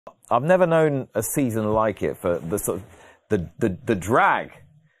I've never known a season like it for the sort of the drag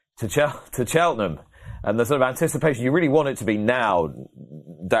to Cheltenham and the sort of anticipation. You really want it to be now,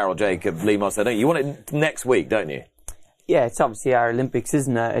 Daryl Jacob, Lee Moss, don't you? You want it next week, don't you? Yeah, it's obviously our Olympics,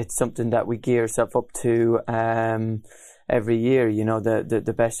 isn't it? It's something that we gear ourselves up to every year. You know,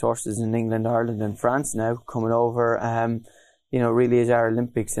 the best horses in England, Ireland and France now coming over, you know, really is our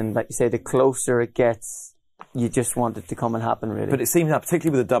Olympics. And like you say, the closer it gets, you just want it to come and happen, really. But it seems now,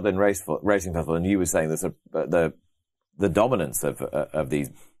 particularly with the Dublin Racing Festival, and you were saying the dominance of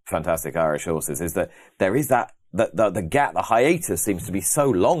these fantastic Irish horses, is that there is that the gap, the hiatus seems to be so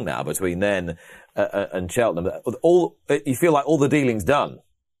long now between then and Cheltenham. You feel like all the dealing's done.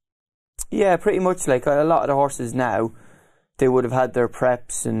 Yeah, pretty much. Like a lot of the horses now, they would have had their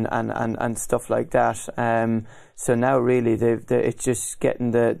preps and stuff like that. So now really it's just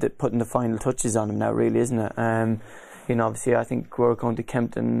getting putting the final touches on them now, really, isn't it? You know, obviously I think we're going to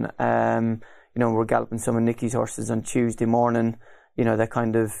Kempton. You know, we're galloping some of Nicky's horses on Tuesday morning. You know, they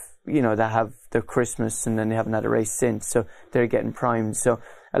kind of, you know, they have their Christmas and then they haven't had a race since, so they're getting primed. So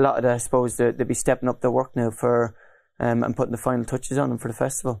a lot of that, I suppose, they'll be stepping up their work now for and putting the final touches on them for the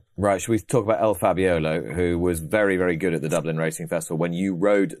festival. Right, should we talk about El Fabiolo, who was very, very good at the Dublin Racing Festival when you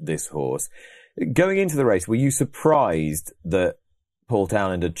rode this horse. Going into the race, were you surprised that Paul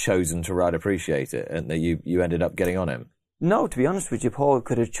Townend had chosen to ride Appreciate It and that you ended up getting on him? No, to be honest with you, Paul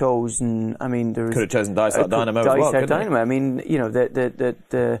could have chosen, I mean, could have chosen Dice Out Dynamo as well, couldn't Dynamo. I mean, you know,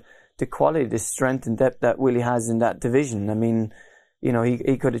 the quality, the strength and depth that Willie has in that division. I mean, you know,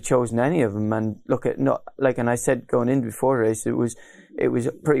 he could have chosen any of them. And look at, not like, and I said going in before the race, it was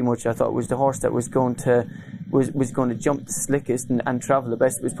pretty much, I thought it was the horse that was going to jump the slickest and travel the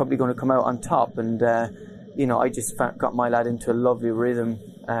best. It was probably going to come out on top. And, you know, I just got my lad into a lovely rhythm.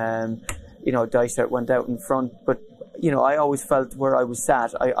 You know, Dysart went out in front, but, you know, I always felt where I was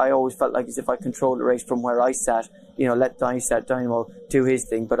sat. I always felt like as if I controlled the race from where I sat. You know, let Dysart Dynamo do his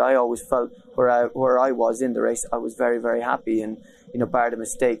thing. But I always felt where I was in the race, I was very, very happy. And, you know, bar the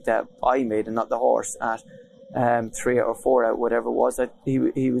mistake that I made and not the horse at 3 or 4 out, whatever it was, I thought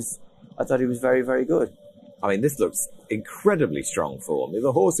he was very, very good. I mean, this looks incredibly strong form.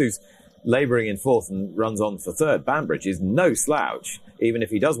 The horse who's labouring in fourth and runs on for third, Banbridge, is no slouch, even if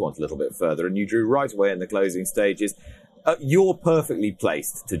he does want a little bit further. And you drew right away in the closing stages. You're perfectly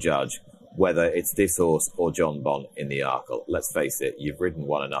placed to judge whether it's this horse or John Bon in the Arkle. Let's face it, you've ridden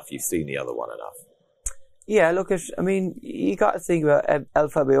one enough, you've seen the other one enough. Yeah, look, I mean, you got to think about El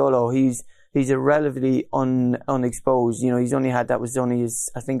Fabiolo. He's a relatively unexposed. You know, he's only had, that was only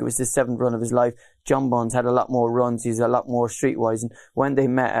his, I think it was the 7th run of his life. John Bon's had a lot more runs. He's a lot more streetwise. And when they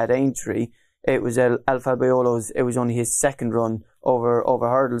met at Aintree, it was El Fabiolo's, it was only his 2nd run over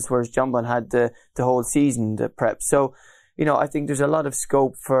hurdles, whereas John Bon had the whole season, the prep. So, you know, I think there's a lot of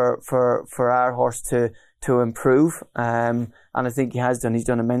scope for our horse to improve. And I think he has done. He's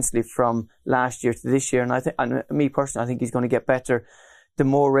done immensely from last year to this year. And me personally, I think he's going to get better. The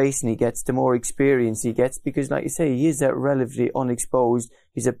more racing he gets, the more experience he gets, because like you say, he is relatively unexposed.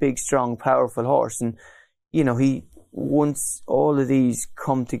 He's a big, strong, powerful horse. And, you know, once all of these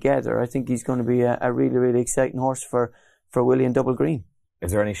come together, I think he's going to be a really, really exciting horse for Willie and Double Green.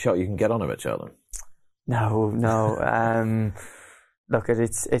 Is there any shot you can get on him at Cheltenham? No. Look,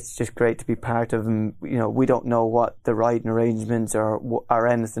 it's just great to be part of him. You know, we don't know what the riding arrangements or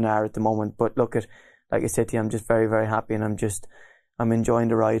anything are at the moment, but look like I said to you, I'm just very, very happy, and I'm enjoying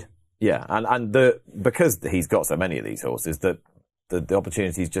the ride. Yeah, and because he's got so many of these horses, that the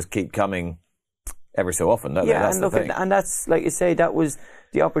opportunities just keep coming every so often, don't they? That's and look, and that's, like you say, that was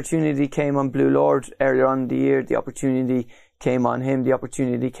the opportunity came on Blue Lord earlier on in the year. The opportunity came on him. The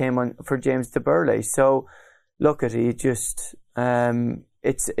opportunity came on for James de Burley. So look at it, just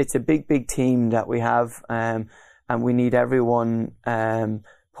it's a big team that we have, and we need everyone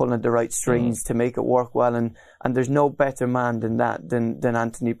pulling the right strings to make it work well. And there's no better man than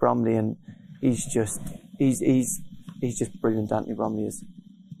Anthony Bromley, and he's just brilliant. Anthony Bromley is.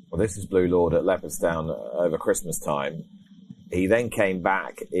 Well, this is Blue Lord at Leopardstown over Christmas time. He then came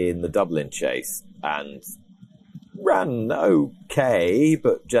back in the Dublin Chase and ran okay,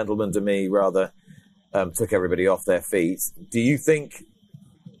 but Gentleman to Me rather took everybody off their feet. Do you think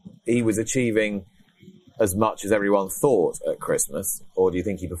he was achieving as much as everyone thought at Christmas, or do you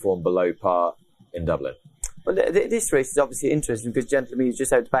think he performed below par in Dublin? Well, this race is obviously interesting because Gentleman is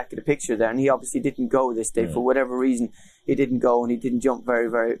just out the back of the picture there, and he obviously didn't go this day for whatever reason. He didn't go, and he didn't jump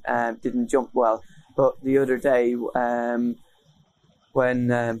didn't jump well. But the other day, when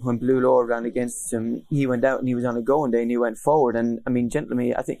Blue Lord ran against him, he went out and he was on a going day and he went forward. And I mean,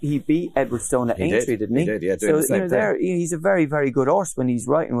 gentlemen, I think he beat Edward Stone at Aintree, didn't he? He did, yeah. Doing the same thing. He's a very, very good horse when he's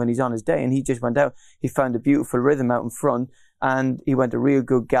right and when he's on his day. And he just went out. He found a beautiful rhythm out in front, and he went a real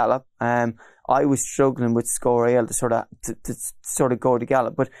good gallop. I was struggling with Score AL to sort of go to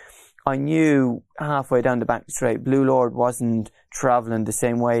gallop, but I knew halfway down the back straight, Blue Lord wasn't travelling the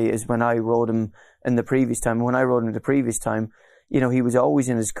same way as when I rode him in the previous time. When I rode him the previous time, you know, he was always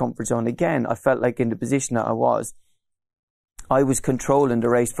in his comfort zone. Again, I felt like in the position that I was controlling the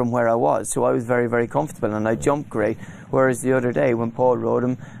race from where I was. So I was very, very comfortable and I jumped great. Whereas the other day when Paul rode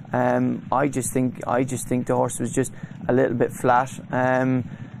him, I just think the horse was just a little bit flat.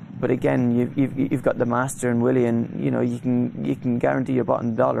 But again, you've got the master and Willie, and you know you can guarantee your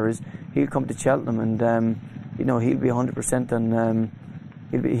bottom dollar is he'll come to Cheltenham, and you know he'll be 100%, and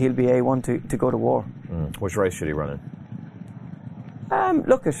he'll be A1 to go to war. Which race should he run in?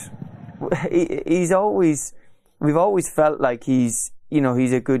 We've always felt like he's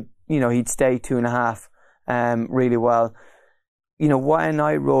a good, he'd stay 2.5 really well. You know, when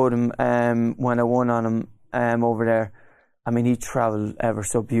I rode him, when I won on him over there, I mean, he travelled ever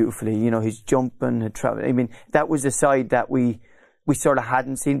so beautifully. You know, his jumping, had travelled. I mean, that was the side that we sort of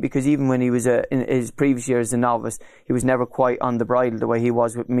hadn't seen, because even when he was in his previous year as a novice, he was never quite on the bridle the way he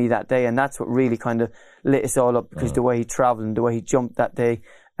was with me that day, and that's what really kind of lit us all up, because the way he travelled and the way he jumped that day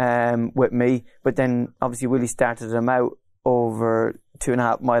with me. But then obviously Willie started him out over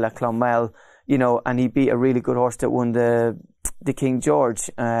 2.5 mile at Clonmel, you know, and he beat a really good horse that won the King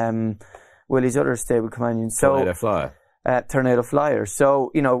George, Willie's other stable companion. So Tornado Flyer. Tornado Flyer.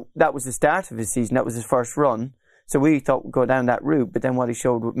 So, you know, that was the start of his season. That was his first run. So we thought we'd go down that route. But then what he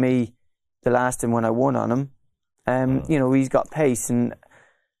showed with me the last time when I won on him, you know, he's got pace. And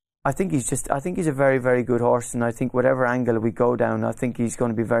I think he's a very, very good horse. And I think whatever angle we go down, I think he's going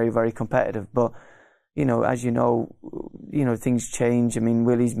to be very, very competitive. But, you know, as you know, things change. I mean,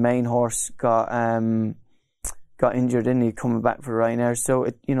 Willie's main horse got injured, didn't he, coming back for Ryanair. So,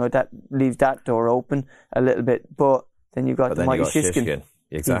 that leaves that door open a little bit. But then you got the mighty Shishkin.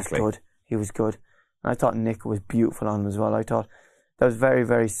 Exactly. He was good. And I thought Nick was beautiful on him as well. I thought that was very,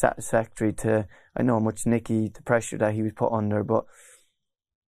 very satisfactory I know how much the pressure that he was put under, but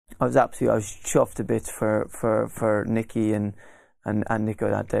I was chuffed a bit for Nicky and Nico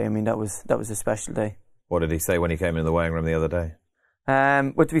that day. I mean, that was a special day. What did he say when he came in the weighing room the other day?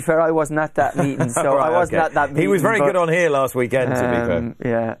 But to be fair, I wasn't at that meeting, so right, I wasn't at that meeting. He was very good on here last weekend, to be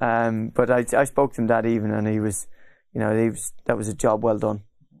fair. Yeah, but I spoke to him that evening, and he was, that was a job well done.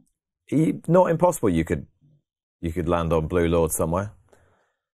 Not impossible. You could land on Blue Lord somewhere.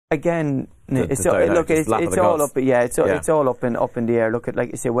 Again, it's all up. It's all up in the air. Look at,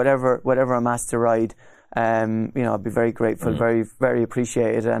 like you say, whatever I'm asked to ride, I'll be very grateful, very, very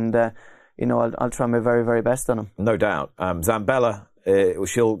appreciated, and I'll try my very, very best on him. No doubt. Zambella,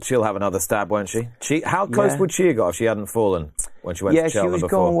 she'll have another stab, won't she? How close would she have got if she hadn't fallen when she went to Cheltenham before? Yeah, she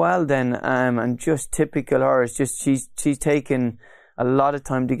was going well then, and just typical her. It's just she's taken a lot of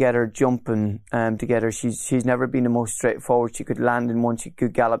time to get her jumping together. She's never been the most straightforward. She could land in one, she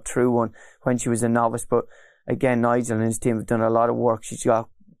could gallop through one when she was a novice. But again, Nigel and his team have done a lot of work.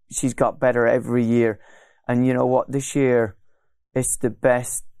 She's got better every year, and you know what? This year, it's the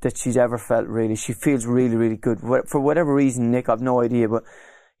best that she's ever felt. Really, she feels really, really good. For whatever reason, Nick, I've no idea, but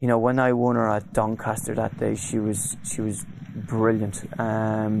when I won her at Doncaster that day, she was brilliant.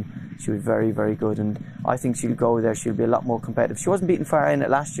 She was very, very good, and I think she'll go there. She'll be a lot more competitive. She wasn't beaten far in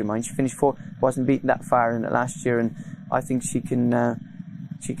it last year, mind. She finished 4th, wasn't beaten that far in it last year, and I think she can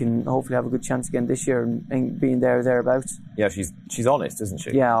hopefully have a good chance again this year and being thereabouts. Yeah, she's honest, isn't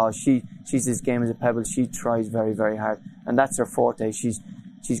she? Yeah, she's as game as a pebble. She tries very, very hard, and that's her forte. She's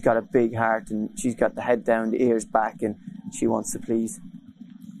got a big heart, and she's got the head down, the ears back, and she wants to please.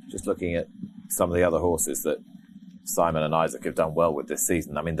 Just looking at some of the other horses that Simon and Isaac have done well with this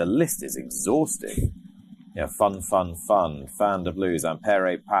season. I mean, the list is exhausting. Fun, Fan de Blues,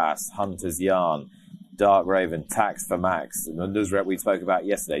 Ampere Pass, Hunter's Yarn, Dark Raven, Tax for Max, Nusret we spoke about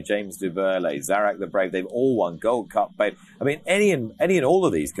yesterday, James Duberle, Zarak the Brave. They've all won Gold Cup. I mean, any and all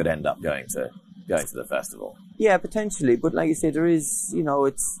of these could end up going to the festival. Yeah, potentially. But like you say, there is,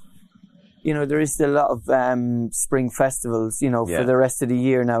 there is still a lot of spring festivals, for the rest of the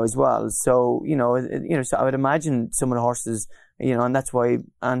year now as well. So, so I would imagine some of the horses, and that's why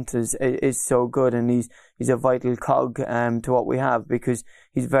Ant is so good, and he's a vital cog to what we have, because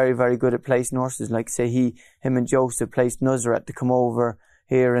he's very, very good at placing horses. Like say him and Joseph placed Nusret to come over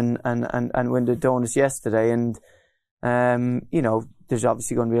here and win the donuts yesterday, and there's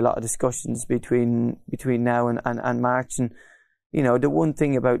obviously going to be a lot of discussions between now and March, and you know, the one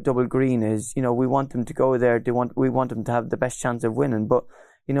thing about Double Green is, you know, we want them to go there. We want them to have the best chance of winning. But,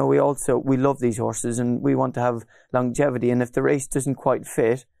 you know, we love these horses and we want to have longevity. And if the race doesn't quite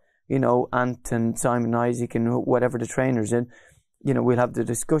fit, you know, Ant and Simon Isaac and whatever the trainer's in, you know, we'll have the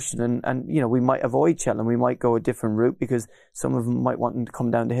discussion and you know, we might avoid Cheltenham. We might go a different route because some of them might want them to come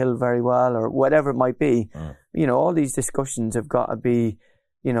down the hill very well or whatever it might be. You know, all these discussions have got to be,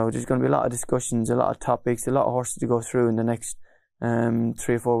 you know, there's going to be a lot of discussions, a lot of topics, a lot of horses to go through in the next 3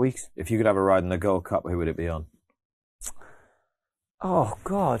 or 4 weeks. If you could have a ride in the Gold Cup, who would it be on? Oh,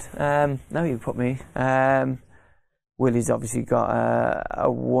 God. Now you put me. Willie's obviously got a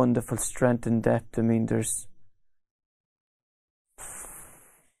wonderful strength and depth. I mean, there's...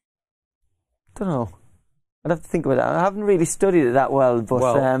 don't know. I'd have to think about that. I haven't really studied it that well, but...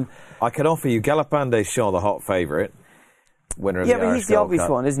 Well, I can offer you Galopin Des Champs, the hot favourite, winner of the Irish but he's the Gold obvious Cup.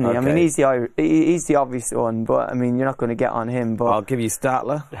 one, isn't he? Okay. I mean, he's the obvious one, but I mean, you're not going to get on him. But I'll give you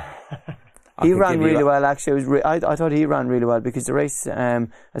Statler. he ran really well, actually. I thought he ran really well because the race,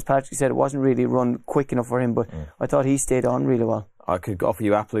 as Patrick said, it wasn't really run quick enough for him, but I thought he stayed on really well. I could offer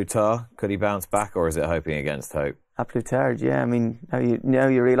you Aplutar. Could he bounce back, or is it hoping against hope? Aplutar, yeah. I mean, now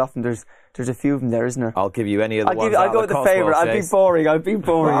you reel off, and there's a few of them there, isn't there? I'll give you any of the ones. I'll go with the favourite. I'd be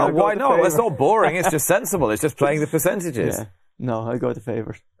boring. Well, why not? It's not boring. It's just sensible. It's just playing the percentages. Yeah. No, I'd go with the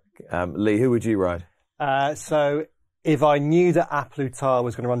favourite. Lee, who would you ride? So if I knew that Aplutar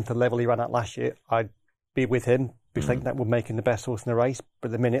was going to run to the level he ran at last year, I'd be with him because I think that would make him the best horse in the race. But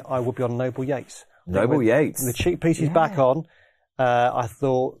at the minute, I would be on Noble Yates. Noble Yates. The cheek piece he's back on. I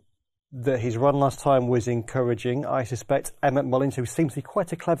thought that his run last time was encouraging. I suspect Emmett Mullins, who seems to be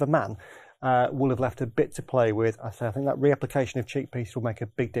quite a clever man, will have left a bit to play with. I think that reapplication of cheek piece will make a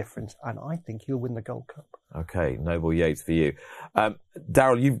big difference, and I think he'll win the Gold Cup. Okay, Noble Yates for you.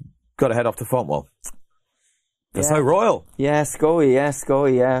 Daryl, you've got to head off to Fontwell. They're so royal. Yeah, Scully,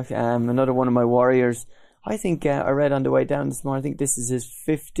 yeah. Another one of my warriors. I think I read on the way down this morning, I think this is his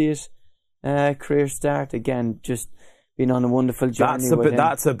 50th career start. Again, just been on a wonderful journey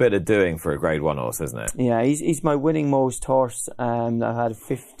That's a bit of doing for a Grade 1 horse, isn't it? Yeah, he's my winning most horse. I've had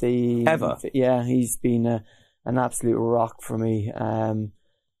 50... Ever? Yeah, he's been an absolute rock for me.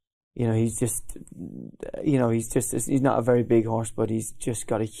 You know, he's not a very big horse, but he's just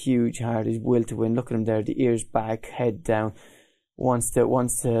got a huge heart, his will to win. Look at him there, the ears back, head down, wants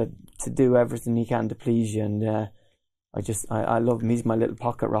to do everything he can to please you, and I love him. He's my little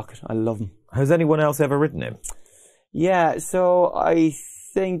pocket rocket. I love him. Has anyone else ever ridden him? Yeah, so I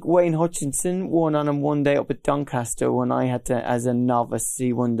think Wayne Hutchinson won on him one day up at Doncaster when I had to, as a novice,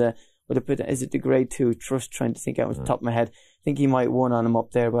 he won is it the Grade 2 Trust, trying to think out of the top of my head. I think he might have won on him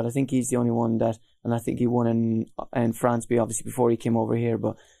up there, but I think he's the only one and I think he won in Fransby, obviously, before he came over here.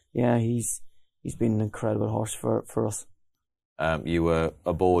 But yeah, he's been an incredible horse for us. You were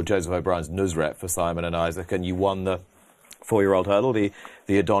aboard Joseph O'Brien's Nusret for Simon and Isaac, and you won the 4-year-old hurdle, the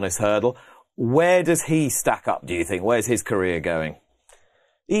Adonis hurdle. Where does he stack up, do you think? Where's his career going?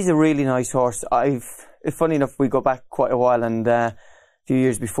 He's a really nice horse. Funny enough, we go back quite a while, and a few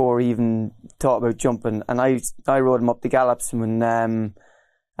years before he even thought about jumping, and I rode him up the gallops when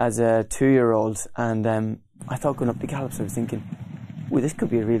as a 2-year-old, and I thought going up the gallops, I was thinking, well, this could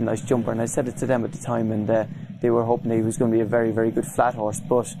be a really nice jumper, and I said it to them at the time, and they were hoping that he was going to be a very, very good flat horse,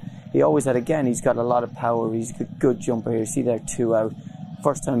 but he always had, again, he's got a lot of power, he's a good jumper here. See there, 2 out.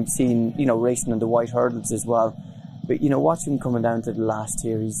 First time seeing, you know, racing on the white hurdles as well. But, you know, watch him coming down to the last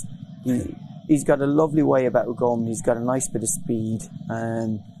here. He's got a lovely way about going. He's got a nice bit of speed,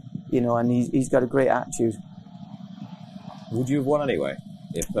 you know, and he's got a great attitude. Would you have won anyway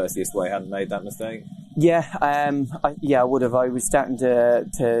if Perseus Way hadn't made that mistake? Yeah, I would have. I was starting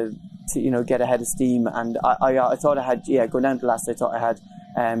to you know, get ahead of steam, and I thought I had, going down to the last, I thought I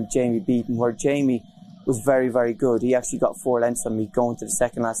had Jamie beaten, where Jamie was very, very good. He actually got 4 lengths on me going to the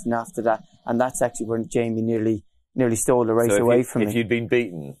second last, and after that, and that's actually when Jamie nearly stole the race away from me. If you'd been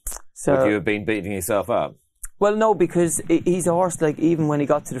beaten, would you have been beating yourself up? Well, no, because he's a horse, like, even when he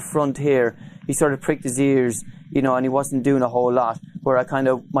got to the front here, he sort of pricked his ears, you know, and he wasn't doing a whole lot, where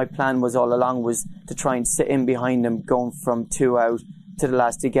my plan was all along was to try and sit in behind him, going from 2 out to the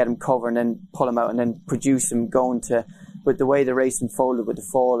last to get him covered and then pull him out and then produce him but the way the race unfolded with the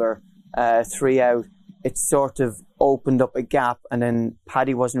faller, 3 out, it sort of opened up a gap, and then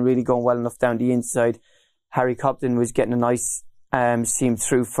Paddy wasn't really going well enough down the inside. Harry Cobden was getting a nice seam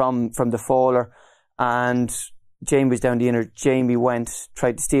through from the faller, and Jamie was down the inner. Jamie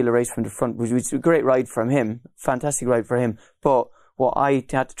tried to steal a race from the front, which was a great ride from him, fantastic ride for him. But what I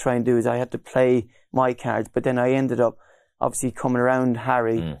had to try and do is I had to play my cards, but then I ended up obviously coming around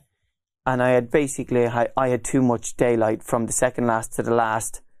Harry. and I had too much daylight from the second last to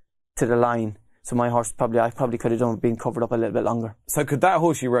the line. So my horse I probably could have done with being covered up a little bit longer. So could that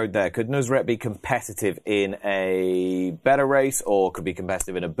horse you rode there, could Nusret be competitive in a better race, or could be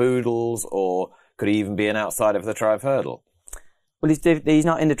competitive in a Boodles, or could he even be an outsider for the Triumph Hurdle? Well, he's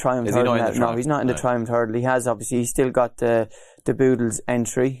not in the Triumph Hurdle. No, he's not in the Triumph Hurdle. He's still got the Boodles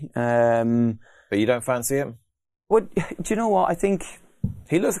entry. But you don't fancy him? Well, do you know what? I think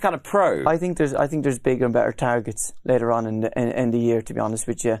he looks kind of pro. I think there's bigger and better targets later on in the year, to be honest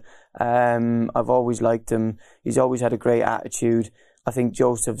with you. I've always liked him. He's always had a great attitude. I think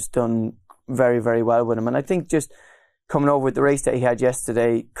Joseph's done very, very well with him. And I think just coming over with the race that he had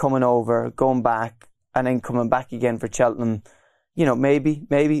yesterday, coming over, going back, and then coming back again for Cheltenham, you know, maybe,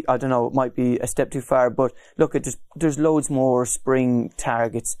 I don't know, it might be a step too far, but look, there's loads more spring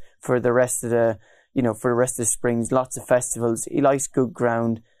targets for the rest of the springs, lots of festivals. He likes good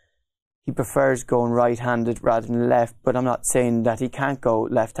ground. He prefers going right-handed rather than left, but I'm not saying that he can't go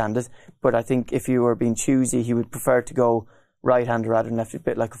left-handed, but I think if you were being choosy, he would prefer to go right-handed rather than left, a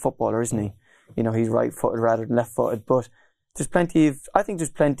bit like a footballer, isn't he? You know, he's right-footed rather than left-footed, but there's plenty.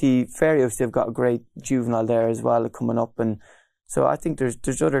 Fairhouse, they've got a great juvenile there as well coming up, and so I think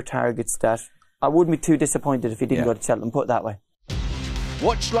there's other targets that I wouldn't be too disappointed if he didn't go to Cheltenham, put it that way.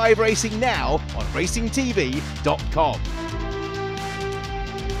 Watch live racing now on racingtv.com.